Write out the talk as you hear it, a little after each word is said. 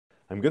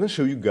I'm gonna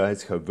show you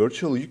guys how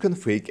virtually you can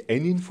fake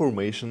any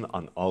information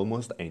on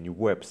almost any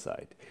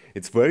website.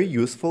 It's very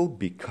useful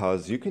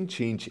because you can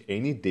change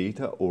any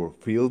data or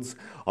fields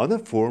on a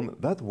form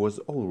that was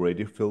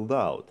already filled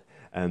out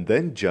and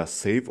then just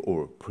save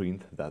or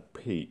print that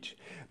page.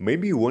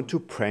 Maybe you want to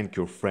prank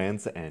your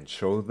friends and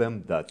show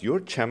them that your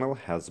channel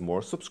has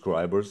more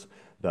subscribers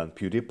than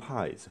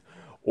PewDiePie's.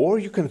 Or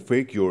you can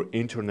fake your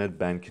internet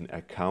banking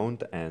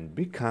account and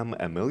become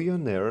a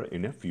millionaire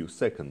in a few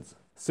seconds.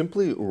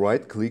 Simply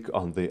right-click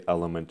on the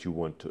element you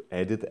want to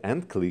edit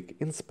and click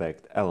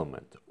Inspect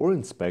Element or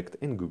Inspect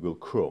in Google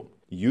Chrome.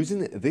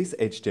 Using this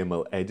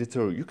HTML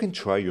editor, you can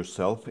try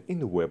yourself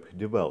in web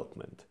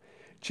development.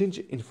 Change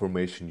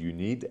information you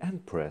need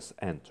and press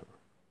Enter.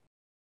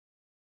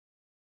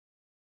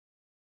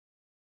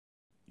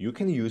 You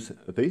can use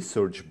this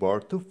search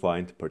bar to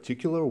find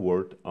particular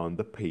word on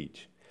the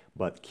page,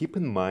 but keep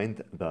in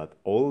mind that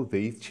all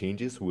these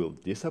changes will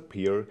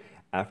disappear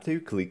after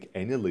you click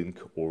any link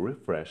or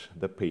refresh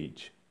the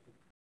page.